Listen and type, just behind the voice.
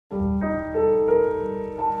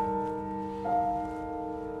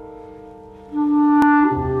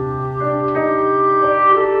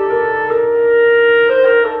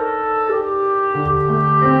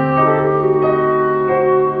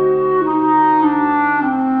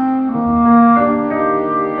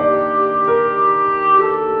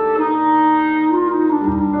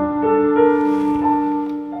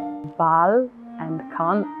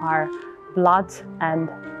blood and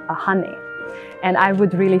honey. And I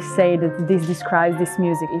would really say that this describes this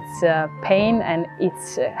music. It's pain and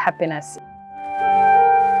it's happiness.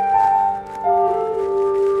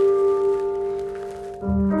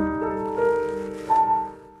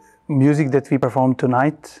 Music that we perform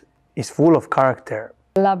tonight is full of character.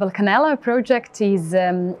 La Balkanella project is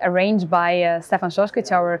arranged by Stefan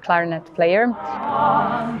Soskic, our clarinet player.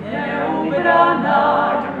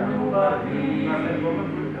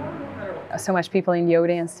 So much people in the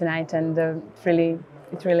audience tonight, and it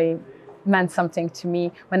really meant something to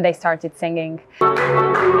me when they started singing.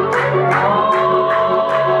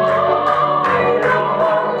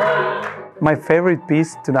 My favorite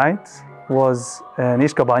piece tonight was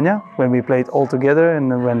Niška Banja, when we played all together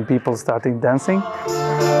and when people started dancing.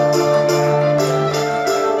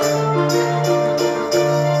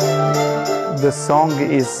 The song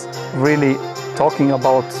is really talking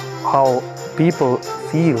about how people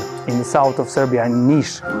feel in the south of Serbia, in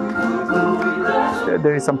Niš.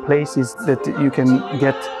 There are some places that you can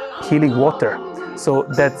get healing water, so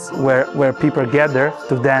that's where people gather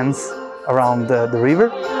to dance around the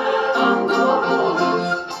river.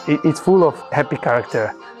 It's full of happy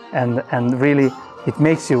character, and really it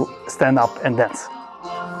makes you stand up and dance.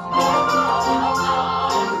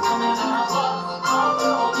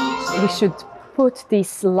 We should put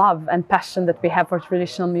this love and passion that we have for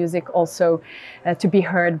traditional music also to be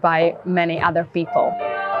heard by many other people.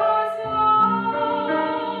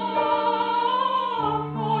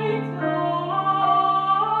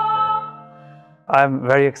 I'm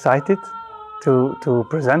very excited to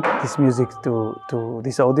present this music to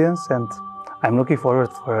this audience, and I'm looking forward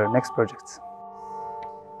for next projects.